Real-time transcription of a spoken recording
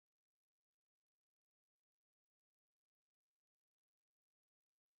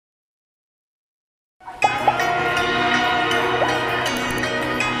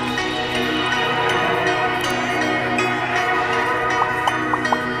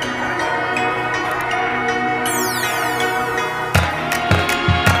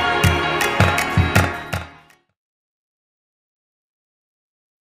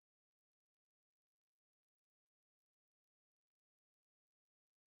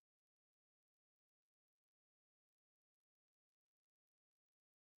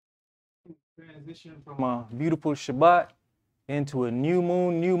Transition from a beautiful Shabbat into a new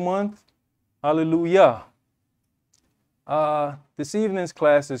moon, new month. Hallelujah. This evening's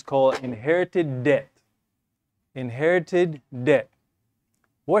class is called Inherited Debt. Inherited debt.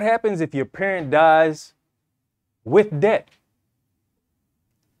 What happens if your parent dies with debt?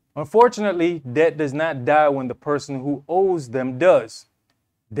 Unfortunately, debt does not die when the person who owes them does.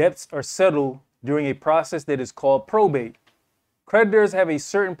 Debts are settled during a process that is called probate. Creditors have a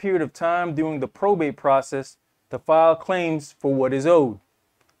certain period of time during the probate process to file claims for what is owed.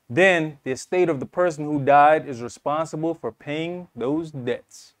 Then, the estate of the person who died is responsible for paying those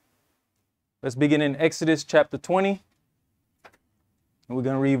debts. Let's begin in Exodus chapter 20, and we're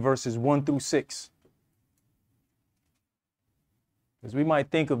going to read verses 1 through 6. Because we might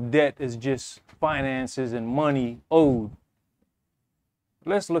think of debt as just finances and money owed.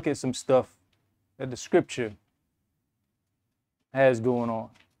 Let's look at some stuff that the scripture has going on.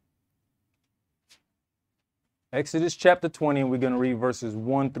 Exodus chapter 20, and we're going to read verses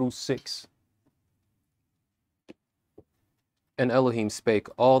 1 through 6. And Elohim spake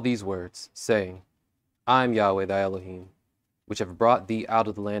all these words, saying, I am Yahweh thy Elohim, which have brought thee out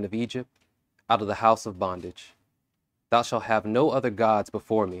of the land of Egypt, out of the house of bondage. Thou shalt have no other gods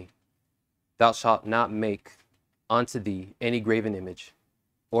before me. Thou shalt not make unto thee any graven image,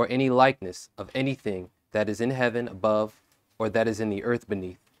 or any likeness of anything that is in heaven above, or that is in the earth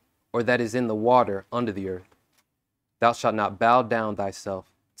beneath, or that is in the water under the earth. Thou shalt not bow down thyself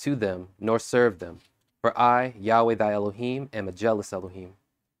to them, nor serve them. For I, Yahweh thy Elohim, am a jealous Elohim,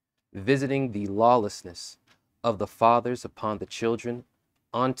 visiting the lawlessness of the fathers upon the children,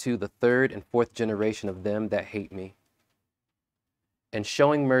 unto the third and fourth generation of them that hate me, and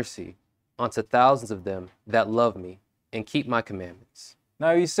showing mercy unto thousands of them that love me and keep my commandments.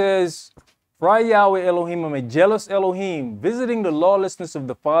 Now he says, For I, Yahweh Elohim, am a jealous Elohim, visiting the lawlessness of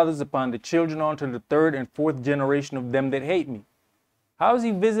the fathers upon the children unto the third and fourth generation of them that hate me. How is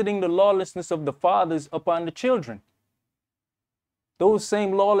he visiting the lawlessness of the fathers upon the children? Those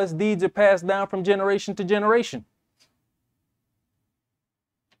same lawless deeds are passed down from generation to generation.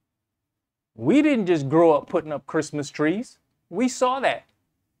 We didn't just grow up putting up Christmas trees. We saw that.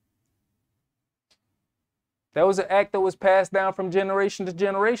 That was an act that was passed down from generation to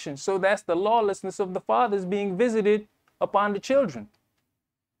generation. So that's the lawlessness of the fathers being visited upon the children.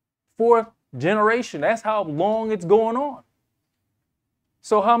 Fourth generation, that's how long it's going on.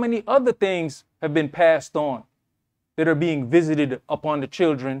 So how many other things have been passed on that are being visited upon the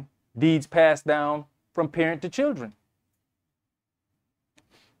children, deeds passed down from parent to children?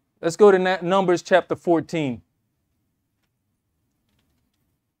 Let's go to Numbers chapter 14.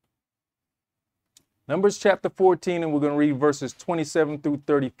 Numbers chapter 14, and we're going to read verses 27 through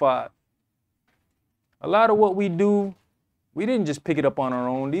 35. A lot of what we do, we didn't just pick it up on our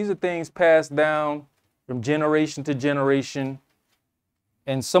own. These are things passed down from generation to generation.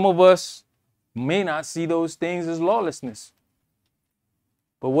 And some of us may not see those things as lawlessness.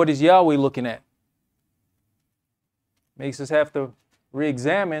 But what is Yahweh looking at? Makes us have to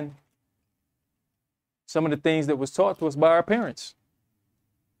re-examine some of the things that was taught to us by our parents.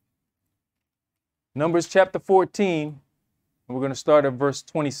 Numbers chapter 14, and we're going to start at verse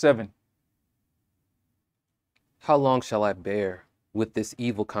 27. How long shall I bear with this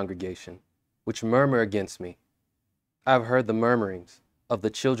evil congregation, which murmur against me? I have heard the murmurings of the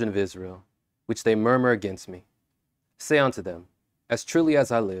children of Israel, which they murmur against me. Say unto them, As truly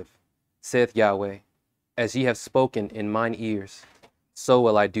as I live, saith Yahweh, as ye have spoken in mine ears, so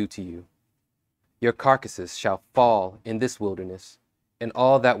will I do to you. Your carcasses shall fall in this wilderness, and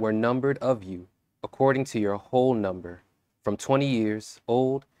all that were numbered of you, according to your whole number, from 20 years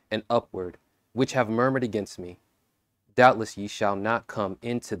old and upward, which have murmured against me. Doubtless ye shall not come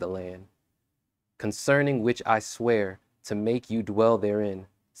into the land, concerning which I swear to make you dwell therein,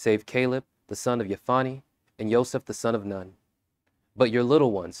 save Caleb the son of Jephunneh, and Joseph the son of Nun. But your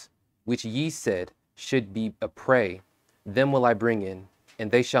little ones, which ye said should be a prey, them will I bring in, and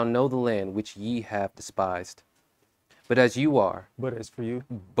they shall know the land which ye have despised. But as for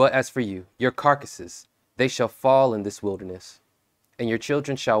you, your carcasses, they shall fall in this wilderness, and your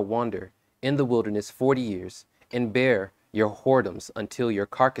children shall wander in the wilderness 40 years, and bear your whoredoms until your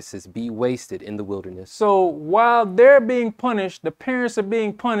carcasses be wasted in the wilderness. So while they're being punished, the parents are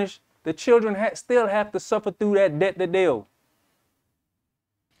being punished, the children still have to suffer through that debt that they owe.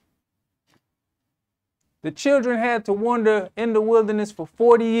 The children had to wander in the wilderness for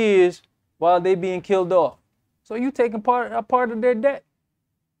 40 years while they're being killed off. So you taking a part of their debt.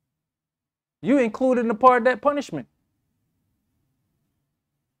 You included in a part of that punishment.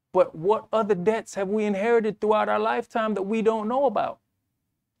 But what other debts have we inherited throughout our lifetime that we don't know about?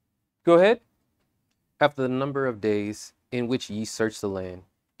 Go ahead. After the number of days in which ye search the land,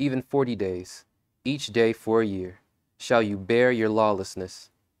 even 40 days, each day for a year, shall you bear your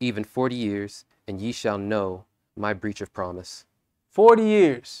lawlessness, even 40 years, and ye shall know my breach of promise. 40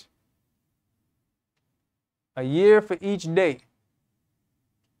 years. A year for each day.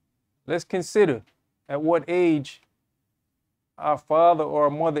 Let's consider at what age our father or our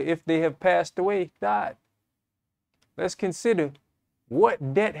mother, if they have passed away, died. Let's consider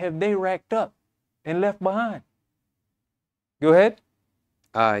what debt have they racked up and left behind. Go ahead.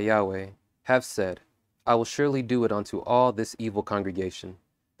 I, Yahweh, have said, I will surely do it unto all this evil congregation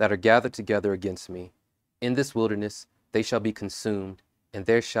that are gathered together against me. In this wilderness they shall be consumed, and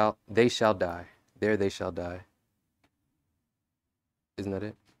they shall die. There they shall die. Isn't that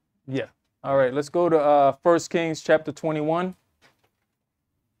it? Yeah. All right, let's go to 1 Kings chapter 21.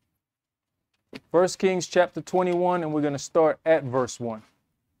 1 Kings chapter 21, and we're going to start at verse 1.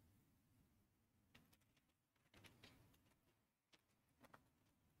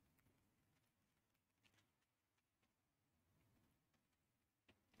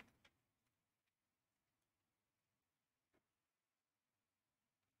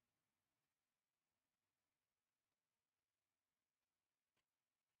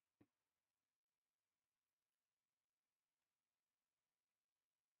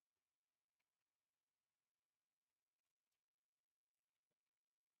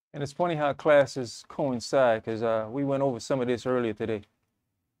 And it's funny how classes coincide, because we went over some of this earlier today.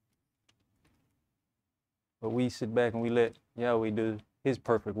 But we sit back and we let Yahweh do his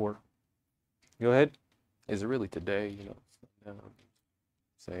perfect work. Go ahead. Is it really today? You know,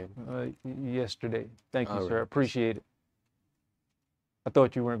 same. Yesterday. Thank you, All sir. I right. appreciate it. I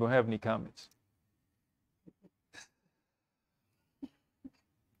thought you weren't going to have any comments.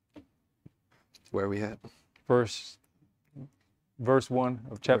 Where are we at? Verse 1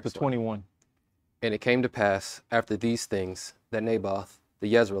 of chapter Verse 1. 21. And it came to pass after these things that Naboth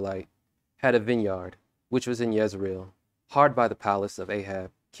the Jezreelite had a vineyard, which was in Jezreel, hard by the palace of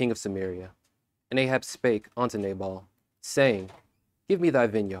Ahab, king of Samaria. And Ahab spake unto Nabal, saying, Give me thy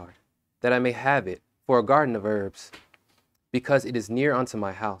vineyard, that I may have it for a garden of herbs, because it is near unto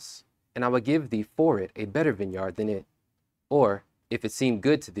my house, and I will give thee for it a better vineyard than it. Or, if it seem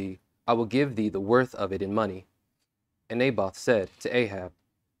good to thee, I will give thee the worth of it in money. And Naboth said to Ahab,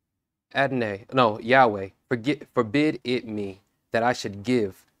 Yahweh, forbid it me that I should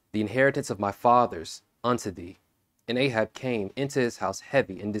give the inheritance of my fathers unto thee. And Ahab came into his house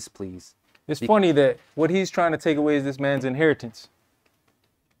heavy and displeased. It's funny that what he's trying to take away is this man's inheritance.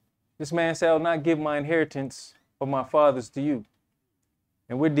 This man said, I'll not give my inheritance of my fathers to you.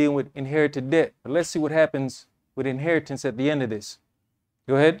 And we're dealing with inherited debt. But let's see what happens with inheritance at the end of this.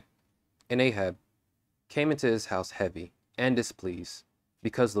 Go ahead. And Ahab came into his house heavy and displeased,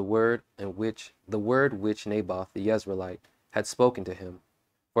 because the word which Naboth the Jezreelite had spoken to him.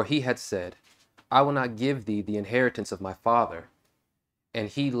 For he had said, I will not give thee the inheritance of my father. And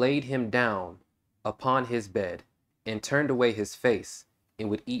he laid him down upon his bed, and turned away his face, and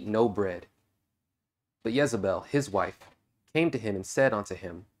would eat no bread. But Jezebel, his wife, came to him and said unto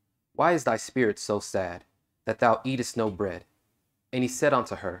him, Why is thy spirit so sad, that thou eatest no bread? And he said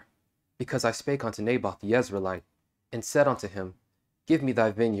unto her, Because I spake unto Naboth the Jezreelite, and said unto him, Give me thy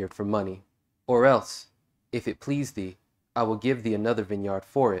vineyard for money, or else, if it please thee, I will give thee another vineyard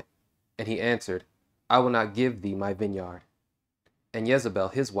for it. And he answered, I will not give thee my vineyard. And Jezebel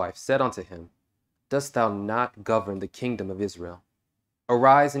his wife said unto him, Dost thou not govern the kingdom of Israel?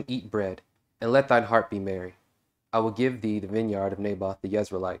 Arise and eat bread, and let thine heart be merry. I will give thee the vineyard of Naboth the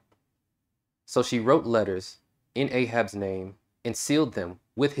Jezreelite. So she wrote letters in Ahab's name, and sealed them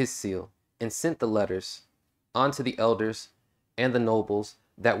with his seal, and sent the letters unto the elders and the nobles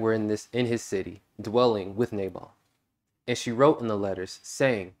that were in his city, dwelling with Nabal. And she wrote in the letters,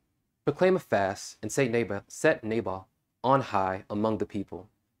 saying, Proclaim a fast, and set Nabal on high among the people,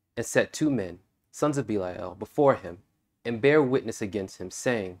 and set 2 men, sons of Belial, before him, and bear witness against him,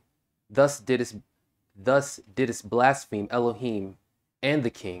 saying, Thus didst blaspheme Elohim and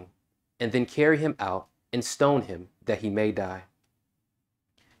the king, and then carry him out and stone him, that he may die.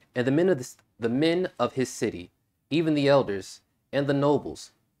 And the men of his city, even the elders and the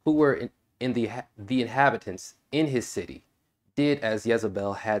nobles who were in the inhabitants in his city, did as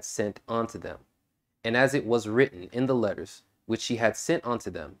Jezebel had sent unto them, and as it was written in the letters which she had sent unto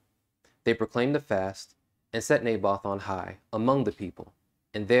them. They proclaimed the fast, and set Naboth on high among the people.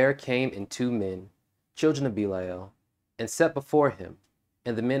 And there came in 2 men, children of Belial, and set before him.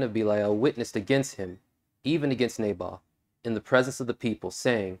 And the men of Belial witnessed against him, even against Naboth, in the presence of the people,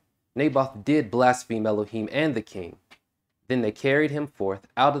 saying, Naboth did blaspheme Elohim and the king. Then they carried him forth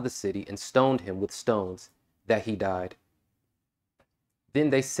out of the city and stoned him with stones, that he died.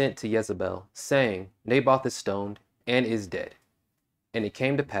 Then they sent to Jezebel, saying, Naboth is stoned and is dead. And it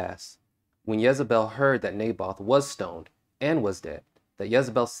came to pass, when Jezebel heard that Naboth was stoned and was dead, that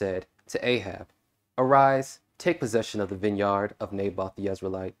Jezebel said to Ahab, Arise, take possession of the vineyard of Naboth the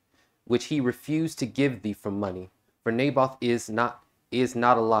Jezreelite, which he refused to give thee for money, for Naboth is not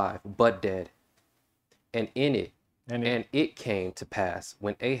alive, but dead. And it came to pass,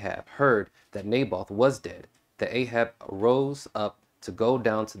 when Ahab heard that Naboth was dead, that Ahab arose up to go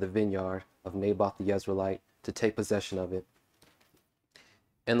down to the vineyard of Naboth the Jezreelite to take possession of it.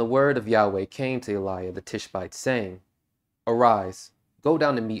 And the word of Yahweh came to Eliah the Tishbite, saying, Arise, go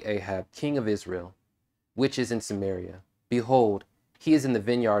down to meet Ahab, king of Israel, which is in Samaria. Behold, he is in the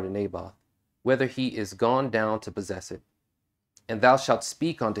vineyard of Naboth, whether he is gone down to possess it. And thou shalt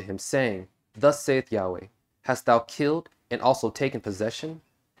speak unto him, saying, Thus saith Yahweh, Hast thou killed and also taken possession?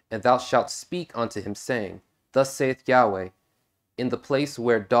 And thou shalt speak unto him, saying, Thus saith Yahweh, In the place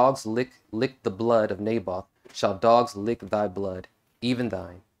where dogs lick the blood of Naboth, shall dogs lick thy blood, even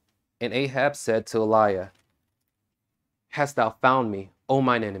thine. And Ahab said to Eliah, Hast thou found me, O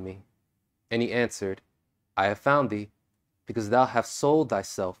mine enemy? And he answered, I have found thee, because thou hast sold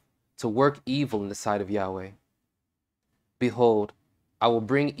thyself to work evil in the sight of Yahweh. Behold, I will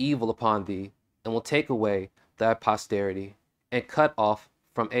bring evil upon thee, and will take away thy posterity, and cut off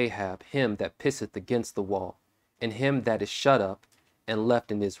from Ahab him that pisseth against the wall, and him that is shut up and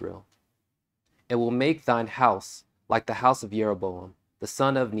left in Israel. And will make thine house like the house of Jeroboam, the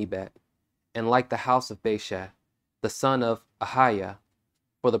son of Nebat, and like the house of Baasha, the son of Ahiah,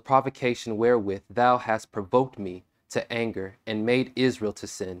 for the provocation wherewith thou hast provoked me to anger, and made Israel to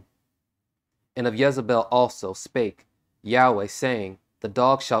sin. And of Jezebel also spake Yahweh, saying, The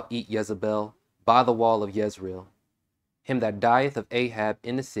dog shall eat Jezebel by the wall of Jezreel. Him that dieth of Ahab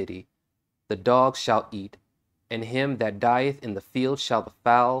in the city, the dog shall eat, and him that dieth in the field shall the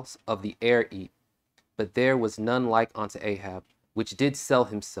fowls of the air eat. But there was none like unto Ahab, which did sell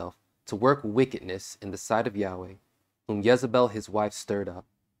himself to work wickedness in the sight of Yahweh, whom Jezebel his wife stirred up.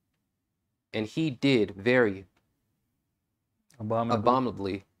 And he did very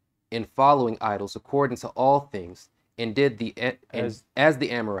abominably in following idols according to all things, and did as the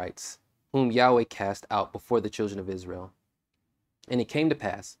Amorites, whom Yahweh cast out before the children of Israel. And it came to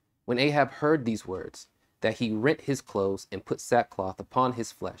pass, when Ahab heard these words, that he rent his clothes and put sackcloth upon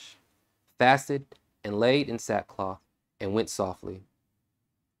his flesh, fasted and laid in sackcloth, and went softly.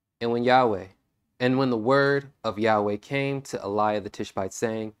 And when the word of Yahweh came to Eliah the Tishbite,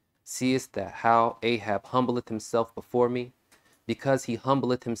 saying, Seest thou how Ahab humbleth himself before me? Because he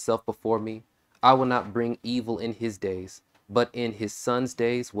humbleth himself before me, I will not bring evil in his days, but in his son's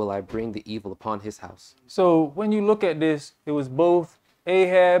days will I bring the evil upon his house. So when you look at this, it was both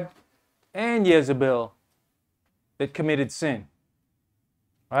Ahab and Jezebel that committed sin,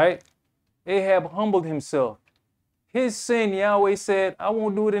 right? Ahab humbled himself. His sin, Yahweh said, I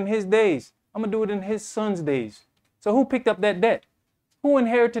won't do it in his days. I'm going to do it in his son's days. So who picked up that debt? Who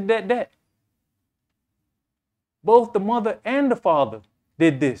inherited that debt? Both the mother and the father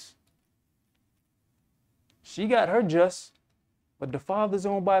did this. She got her just, but the father's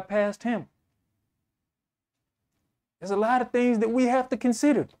own bypassed him. There's a lot of things that we have to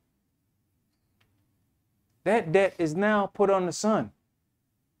consider. That debt is now put on the son.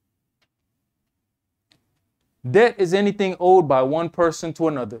 Debt is anything owed by one person to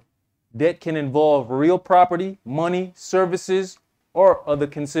another. Debt can involve real property, money, services, or other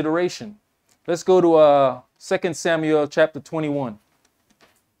consideration. Let's go to 2 Samuel chapter 21.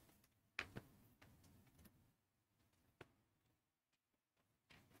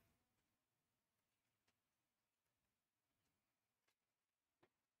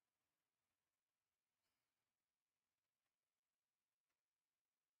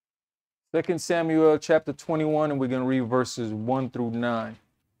 Second Samuel chapter 21, and we're going to read verses 1 through 9.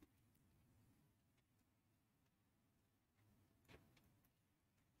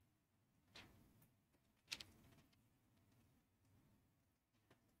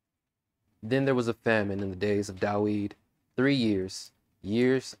 Then there was a famine in the days of Dawid 3 years,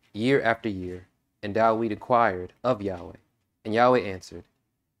 year after year. And Dawid inquired of Yahweh, and Yahweh answered,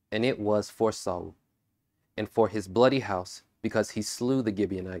 and it was for Saul, and for his bloody house, because he slew the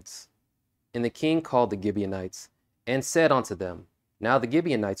Gibeonites. And the king called the Gibeonites, and said unto them, Now the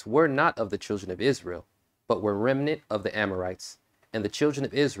Gibeonites were not of the children of Israel, but were remnant of the Amorites. And the children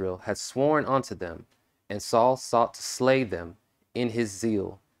of Israel had sworn unto them, and Saul sought to slay them in his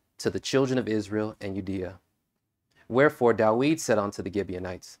zeal to the children of Israel and Judea. Wherefore Dawid said unto the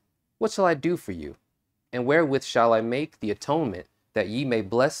Gibeonites, What shall I do for you? And wherewith shall I make the atonement, that ye may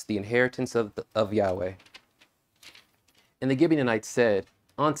bless the inheritance of Yahweh? And the Gibeonites said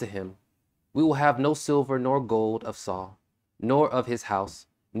unto him, We will have no silver nor gold of Saul, nor of his house,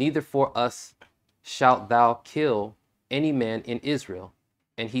 neither for us shalt thou kill any man in Israel.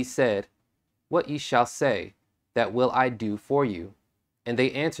 And he said, What ye shall say, that will I do for you. And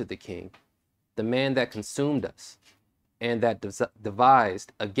they answered the king, The man that consumed us, and that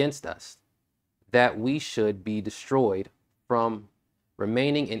devised against us, that we should be destroyed from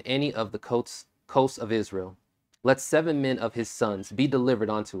remaining in any of the coasts of Israel. Let 7 men of his sons be delivered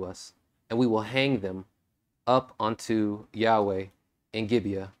unto us, and we will hang them up unto Yahweh in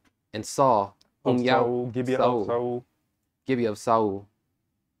Gibeah. And Saul, whom Gibeah of Saul,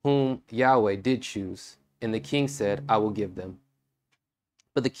 whom Yahweh did choose. And the king said, I will give them.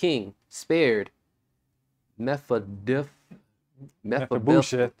 But the king spared Mephibosheth,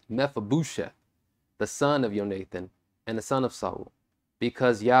 the son of Jonathan, and the son of Saul,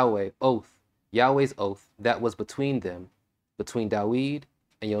 because Yahweh's oath that was between them, between Dawid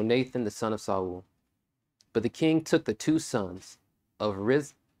and Jonathan, the son of Saul. But the king took the 2 sons of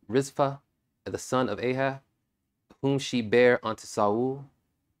Rizpah, the son of Ahab, whom she bare unto Saul,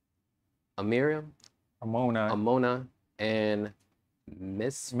 Amram, Ammoni, and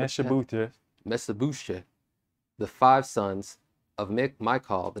Mephibosheth, the 5 sons of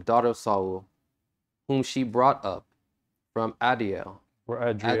Michal, the daughter of Saul, whom she brought up from Adriel,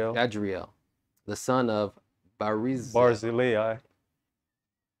 the son of Barzillai,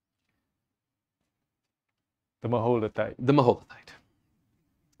 the Maholathite.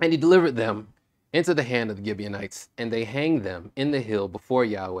 And he delivered them into the hand of the Gibeonites, and they hanged them in the hill before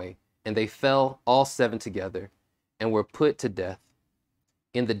Yahweh, and they fell all 7 together, and were put to death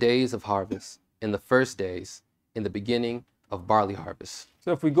in the days of harvest, in the first days, in the beginning of barley harvest.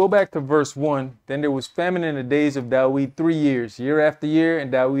 So if we go back to verse 1, then there was famine in the days of Dawid 3 years, year after year,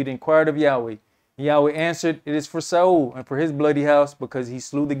 and Dawid inquired of Yahweh. And Yahweh answered, It is for Saul and for his bloody house, because he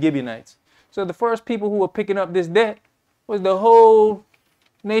slew the Gibeonites. So the first people who were picking up this debt was the whole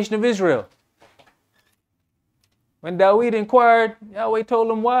nation of Israel. When Dawid inquired, Yahweh told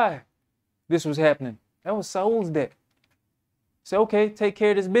him why this was happening. That was Saul's debt. So, okay, take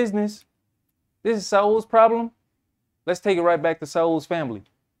care of this business. This is Saul's problem. Let's take it right back to Saul's family.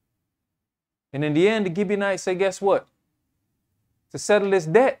 And in the end, the Gibeonites say, guess what? To settle this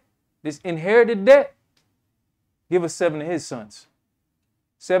debt, this inherited debt, give us 7 of his sons.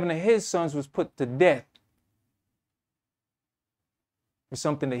 7 of his sons was put to death for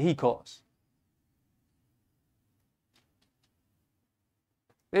something that he caused.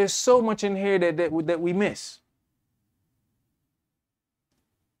 There's so much in here that we miss.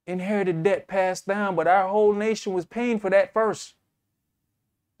 Inherited debt passed down, but our whole nation was paying for that first.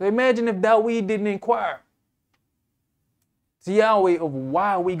 So imagine if Dawid didn't inquire to Yahweh of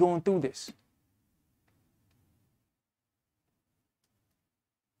why are we going through this.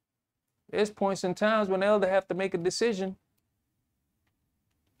 There's points in times when the elder have to make a decision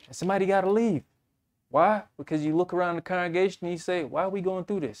and somebody got to leave. Why? Because you look around the congregation and you say, why are we going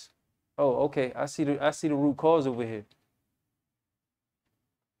through this? Oh, okay, I see the root cause over here.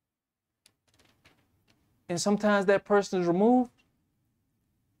 And sometimes that person is removed,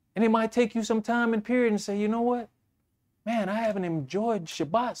 and it might take you some time and period and say, you know what? Man, I haven't enjoyed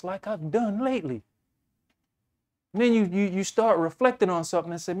Shabbats like I've done lately. And then you start reflecting on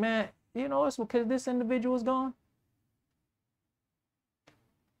something and say, man, you know, it's because this individual is gone.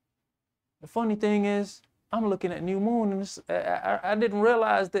 The funny thing is, I'm looking at new moon, and I didn't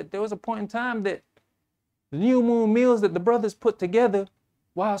realize that there was a point in time that the new moon meals that the brothers put together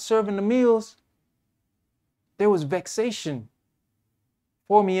while serving the meals, there was vexation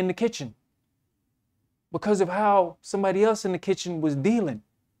for me in the kitchen because of how somebody else in the kitchen was dealing.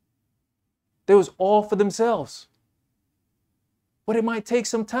 They was all for themselves. But it might take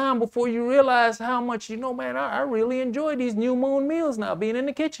some time before you realize how much, you know, man, I really enjoy these new moon meals now, being in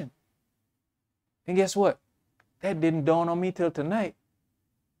the kitchen. And guess what? That didn't dawn on me till tonight.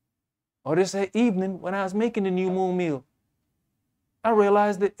 Or this evening when I was making the new moon meal. I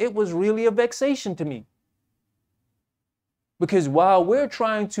realized that it was really a vexation to me. Because while we're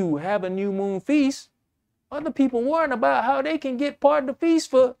trying to have a new moon feast, other people worrying about how they can get part of the feast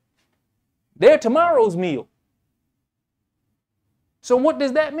for their tomorrow's meal. So what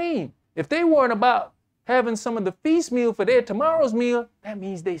does that mean? If they weren't about having some of the feast meal for their tomorrow's meal, that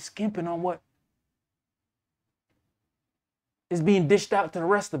means they skimping on what is being dished out to the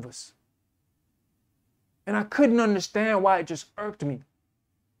rest of us. And I couldn't understand why it just irked me.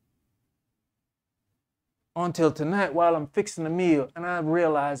 until tonight while I'm fixing the meal, and I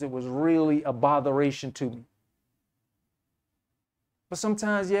realized it was really a botheration to me. But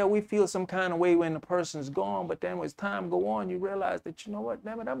sometimes, yeah, we feel some kind of way when the person's gone, but then as time go on, you realize that, you know what,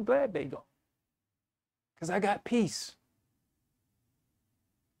 damn it, I'm glad they gone. Because I got peace.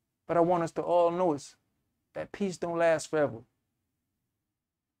 But I want us to all know is that peace don't last forever.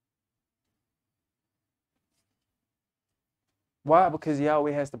 Why? Because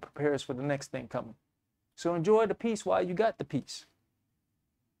Yahweh has to prepare us for the next thing coming. So enjoy the peace while you got the peace.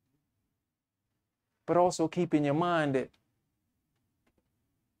 But also keep in your mind that,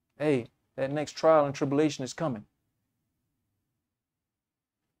 hey, that next trial and tribulation is coming.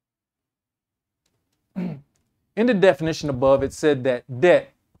 In the definition above, it said that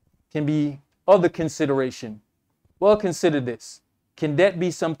debt can be other consideration. Well, consider this. Can debt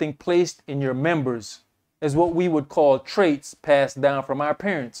be something placed in your members as what we would call traits passed down from our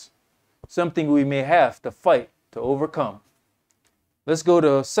parents? Something we may have to fight to overcome. Let's go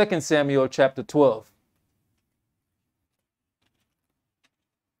to 2 Samuel chapter 12.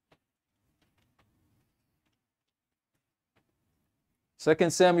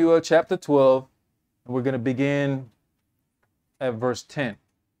 Second Samuel chapter 12, and we're going to begin at verse 10.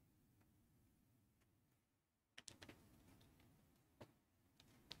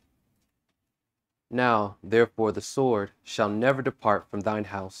 Now, therefore, the sword shall never depart from thine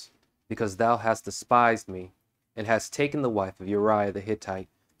house, because thou hast despised me, and hast taken the wife of Uriah the Hittite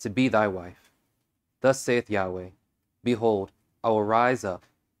to be thy wife. Thus saith Yahweh, Behold, I will rise up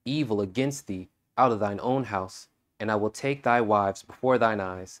evil against thee out of thine own house, and I will take thy wives before thine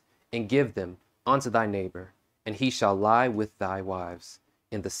eyes, and give them unto thy neighbor, and he shall lie with thy wives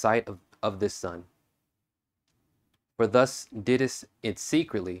in the sight of this sun. For thus didst it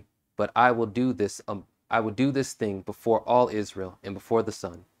secretly, but I will do this thing before all Israel and before the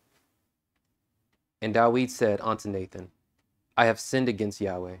sun. And David said unto Nathan, I have sinned against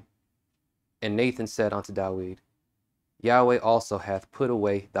Yahweh. And Nathan said unto David, Yahweh also hath put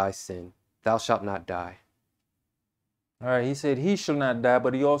away thy sin. Thou shalt not die. All right, he said he shall not die,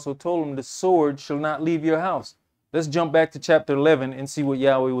 but he also told him the sword shall not leave your house. Let's jump back to chapter 11 and see what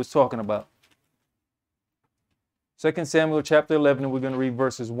Yahweh was talking about. 2 Samuel chapter 11, and we're going to read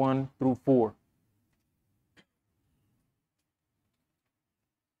verses 1 through 4.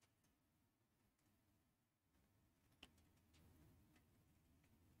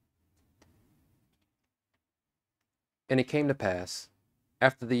 And it came to pass,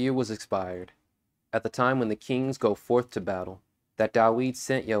 after the year was expired, at the time when the kings go forth to battle, that David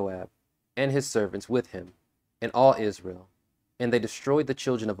sent Joab and his servants with him, and all Israel, and they destroyed the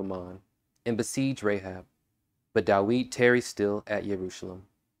children of Ammon, and besieged Rahab. But David tarried still at Jerusalem.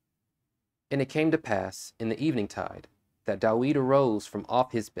 And it came to pass in the eventide that David arose from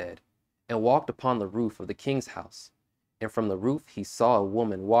off his bed, and walked upon the roof of the king's house. And from the roof he saw a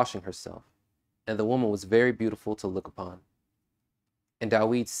woman washing herself, and the woman was very beautiful to look upon. And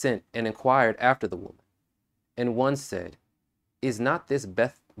David sent and inquired after the woman. And one said, Is not this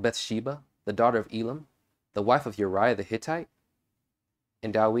Bathsheba, the daughter of Elam, the wife of Uriah the Hittite?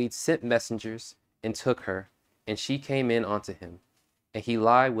 And David sent messengers, and took her, and she came in unto him, and he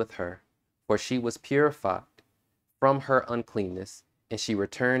lay with her, for she was purified from her uncleanness, and she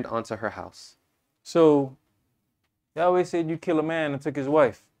returned unto her house. So Yahweh said you kill a man and took his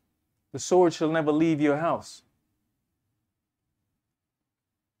wife. The sword shall never leave your house.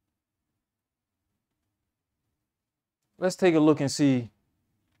 Let's take a look and see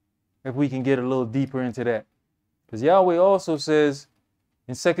if we can get a little deeper into that. Because Yahweh also says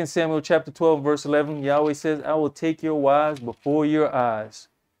in 2 Samuel chapter 12, verse 11, Yahweh says, I will take your wives before your eyes.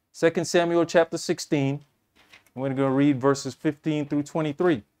 2 Samuel chapter 16, we're going to read verses 15 through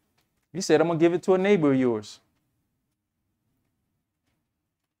 23. He said, I'm going to give it to a neighbor of yours.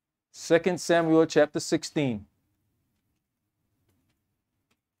 2 Samuel chapter 16.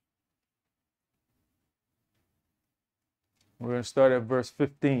 We're going to start at verse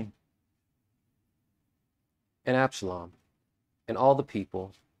 15. And Absalom and all the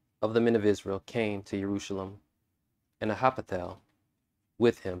people of the men of Israel came to Jerusalem, and Ahithophel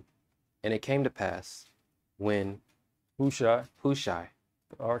with him. And it came to pass, when Hushai,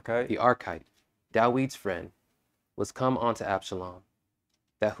 the Archite, David's friend, was come unto Absalom,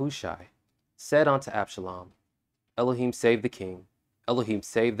 that Hushai said unto Absalom, Elohim save the king, Elohim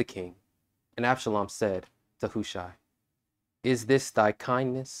save the king. And Absalom said to Hushai, Is this thy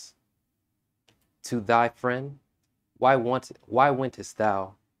kindness to thy friend? Why wentest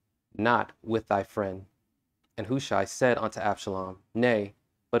thou not with thy friend? And Hushai said unto Absalom, Nay,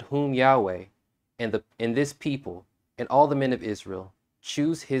 but whom Yahweh and this people and all the men of Israel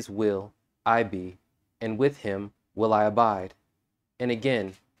choose his will I be, and with him will I abide. And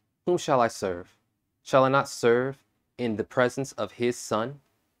again, whom shall I serve? Shall I not serve in the presence of his son?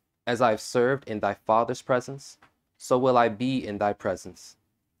 As I have served in thy father's presence, so will I be in thy presence.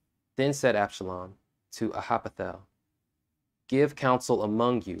 Then said Absalom to Ahithophel, Give counsel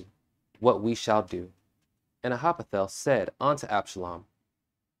among you what we shall do. And Ahithophel said unto Absalom,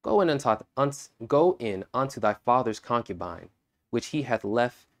 Go in unto thy father's concubine, which he hath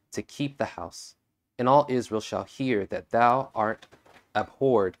left to keep the house, and all Israel shall hear that thou art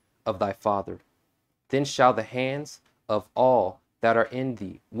abhorred of thy father. Then shall the hands of all that are in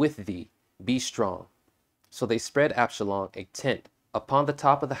thee with thee be strong. So they spread Absalom a tent upon the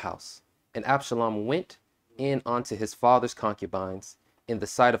top of the house, and Absalom went in unto his father's concubines in the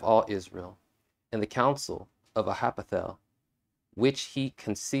sight of all Israel. And the counsel of Ahithophel, which he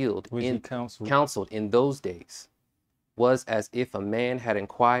counseled in those days, was as if a man had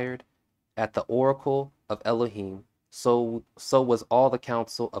inquired at the oracle of Elohim. So was all the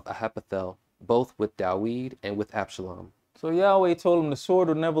counsel of Ahithophel, both with David and with Absalom. So Yahweh told him the sword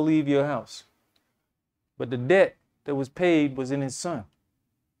will never leave your house. But the debt that was paid was in his son.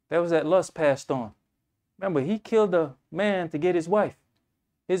 That was that lust passed on. Remember, he killed a man to get his wife.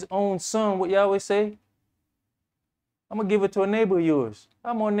 His own son, what Yahweh say? I'm going to give it to a neighbor of yours.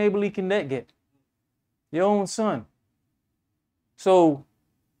 How more neighborly can that get? Your own son. So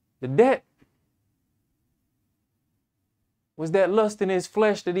the debt was that lust in his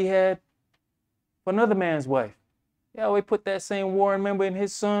flesh that he had for another man's wife. Yahweh put that same warring member in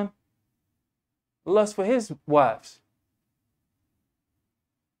his son, lust for his wives.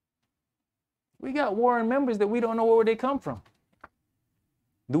 We got warring members that we don't know where they come from.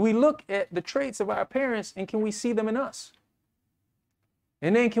 Do we look at the traits of our parents and can we see them in us?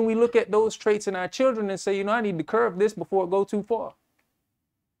 And then can we look at those traits in our children and say, I need to curb this before it goes too far?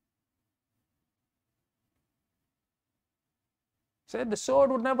 Said the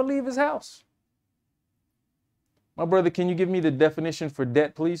sword would never leave his house. My brother, can you give me the definition for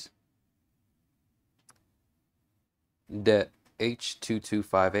debt, please? Debt,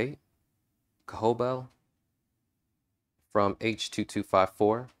 H2258, Kahobel, from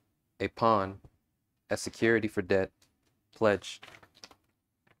H2254, a pawn, a security for debt, pledge.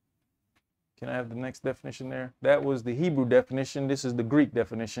 Can I have the next definition there? That was the Hebrew definition. This is the Greek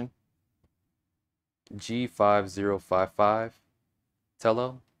definition. G5055,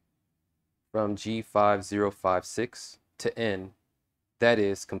 Tello, from G5056 to N, that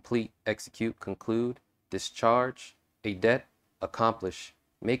is, complete, execute, conclude, discharge, a debt, accomplish,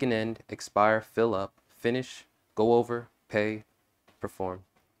 make an end, expire, fill up, finish, go over, pay, perform.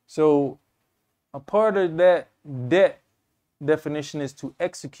 So a part of that debt definition is to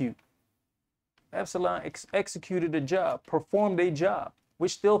execute. Absalom executed a job, performed a job,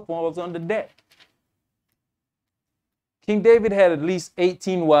 which still falls under debt. King David had at least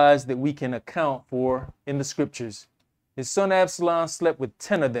 18 wives that we can account for in the scriptures. His son Absalom slept with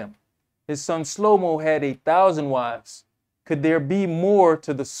 10 of them. His son Shlomo had 1,000 wives. Could there be more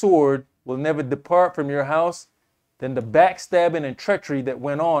to the sword will never depart from your house than the backstabbing and treachery that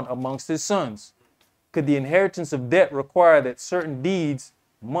went on amongst his sons? Could the inheritance of debt require that certain deeds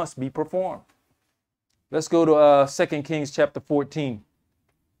must be performed? Let's go to 2 Kings chapter 14.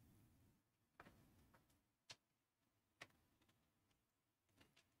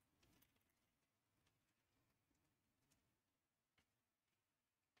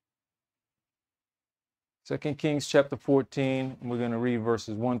 Second Kings chapter 14, and we're going to read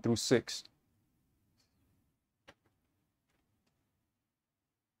verses 1 through 6.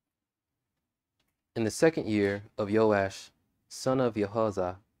 In the second year of Joash, son of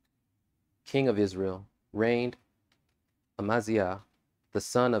Jehoahaz, king of Israel, reigned Amaziah, the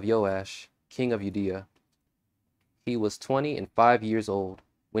son of Joash, king of Judea. He was 25 years old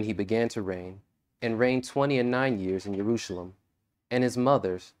when he began to reign, and reigned 29 years in Jerusalem. And his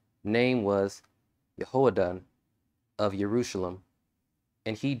mother's name was Jehoadan of Jerusalem.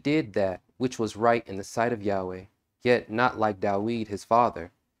 And he did that which was right in the sight of Yahweh, yet not like David his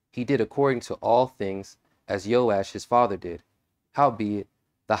father. He did according to all things as Joash his father did. Howbeit,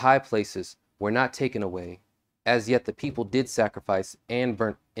 the high places were not taken away. As yet the people did sacrifice and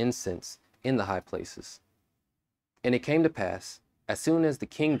burnt incense in the high places. And it came to pass, as soon as the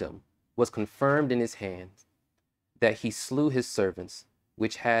kingdom was confirmed in his hands, that he slew his servants,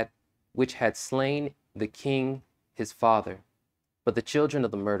 which had slain the king his father. But the children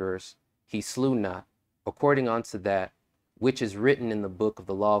of the murderers he slew not, according unto that which is written in the book of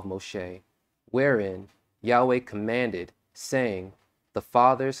the law of Moshe, wherein Yahweh commanded, saying, The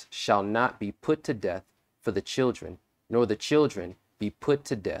fathers shall not be put to death for the children, nor the children be put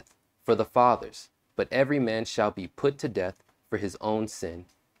to death for the fathers, but every man shall be put to death for his own sin.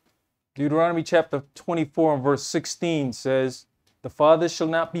 Deuteronomy chapter 24 and verse 16 says, the fathers shall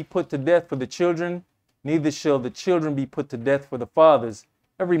not be put to death for the children, neither shall the children be put to death for the fathers.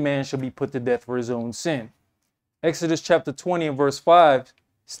 Every man shall be put to death for his own sin. Exodus chapter 20 and verse 5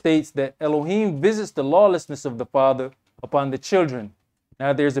 states that Elohim visits the lawlessness of the father upon the children.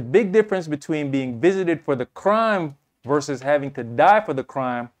 Now there's a big difference between being visited for the crime versus having to die for the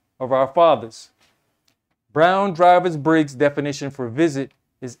crime of our fathers. Brown Drivers Briggs definition for visit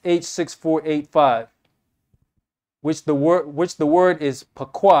is H6485, which the word is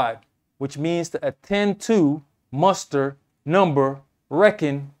paquad, which means to attend to, muster, number,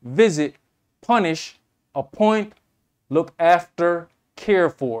 reckon, visit, punish, appoint, look after, care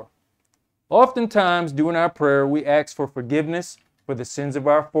for. Oftentimes during our prayer, we ask for forgiveness for the sins of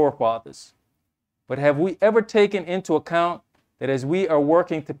our forefathers. But have we ever taken into account that as we are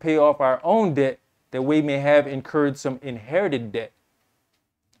working to pay off our own debt, that we may have incurred some inherited debt?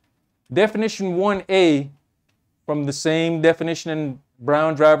 Definition 1A from the same definition in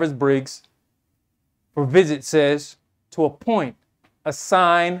Brown Drivers Briggs for visit says to appoint,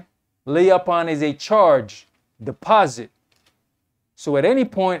 assign, lay upon as a charge, deposit. So at any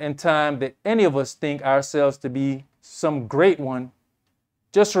point in time that any of us think ourselves to be some great one,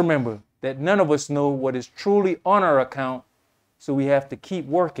 just remember that none of us know what is truly on our account, so we have to keep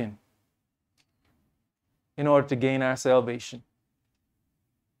working in order to gain our salvation.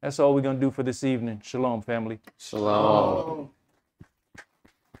 That's all we're going to do for this evening. Shalom, family. Shalom.